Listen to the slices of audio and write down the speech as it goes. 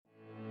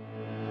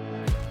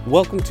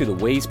Welcome to the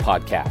Ways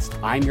Podcast.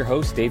 I'm your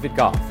host, David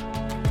Goff.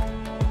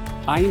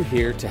 I am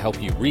here to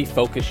help you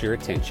refocus your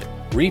attention,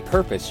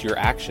 repurpose your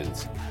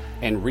actions,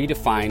 and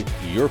redefine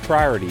your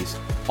priorities,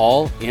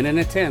 all in an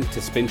attempt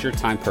to spend your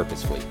time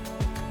purposefully.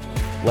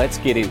 Let's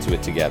get into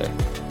it together.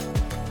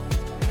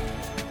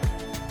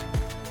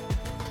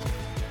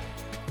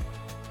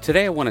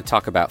 Today I want to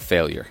talk about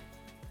failure.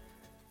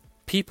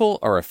 People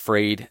are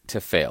afraid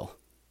to fail.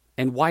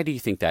 And why do you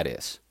think that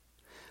is?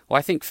 Well,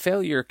 I think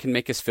failure can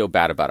make us feel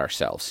bad about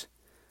ourselves.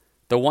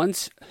 The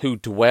ones who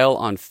dwell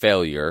on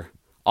failure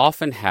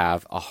often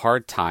have a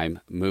hard time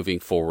moving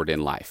forward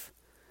in life.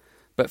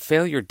 But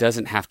failure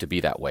doesn't have to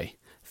be that way.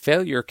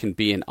 Failure can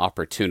be an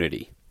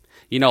opportunity.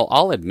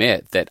 I'll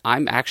admit that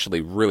I'm actually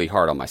really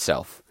hard on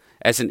myself.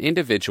 As an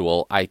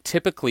individual, I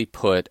typically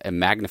put a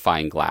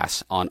magnifying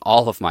glass on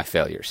all of my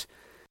failures.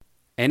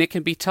 And it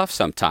can be tough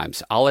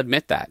sometimes, I'll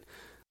admit that.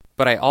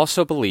 But I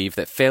also believe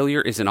that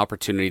failure is an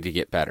opportunity to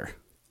get better.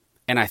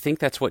 And I think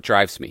that's what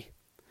drives me.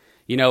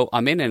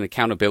 I'm in an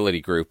accountability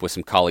group with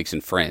some colleagues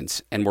and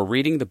friends, and we're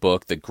reading the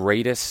book, The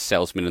Greatest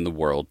Salesman in the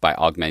World by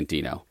Og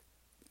Mandino.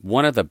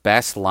 One of the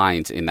best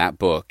lines in that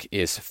book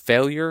is,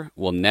 "Failure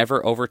will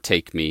never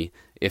overtake me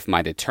if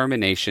my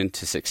determination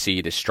to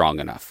succeed is strong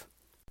enough."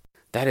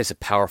 That is a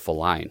powerful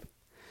line.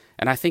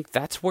 And I think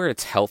that's where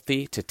it's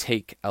healthy to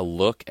take a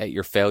look at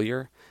your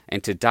failure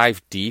and to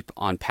dive deep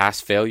on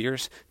past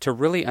failures to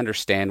really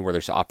understand where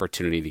there's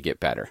opportunity to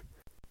get better.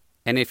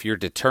 And if you're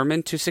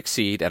determined to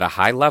succeed at a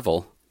high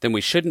level, then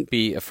we shouldn't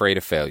be afraid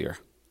of failure.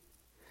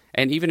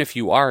 And even if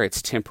you are,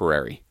 it's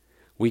temporary.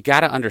 We got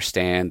to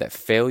understand that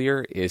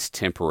failure is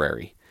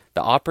temporary.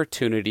 The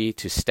opportunity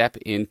to step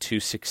into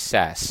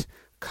success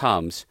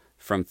comes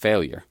from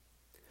failure.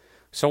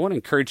 So I want to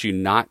encourage you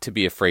not to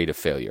be afraid of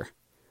failure.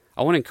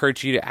 I want to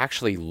encourage you to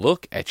actually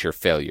look at your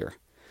failure,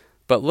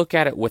 but look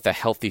at it with a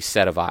healthy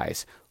set of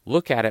eyes.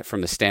 Look at it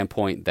from the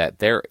standpoint that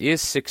there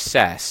is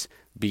success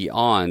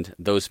beyond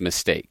those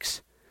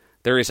mistakes.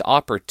 There is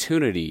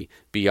opportunity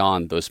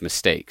beyond those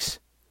mistakes.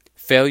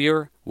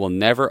 Failure will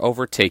never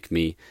overtake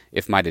me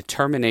if my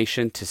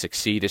determination to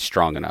succeed is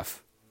strong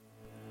enough.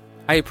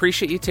 I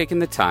appreciate you taking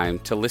the time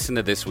to listen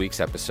to this week's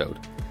episode.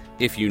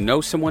 If you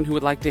know someone who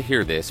would like to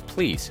hear this,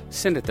 please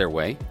send it their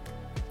way.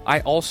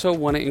 I also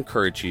want to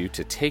encourage you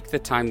to take the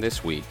time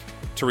this week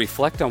to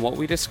reflect on what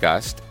we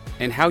discussed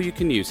and how you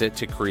can use it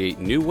to create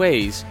new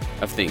ways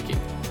of thinking.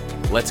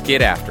 Let's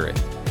get after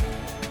it.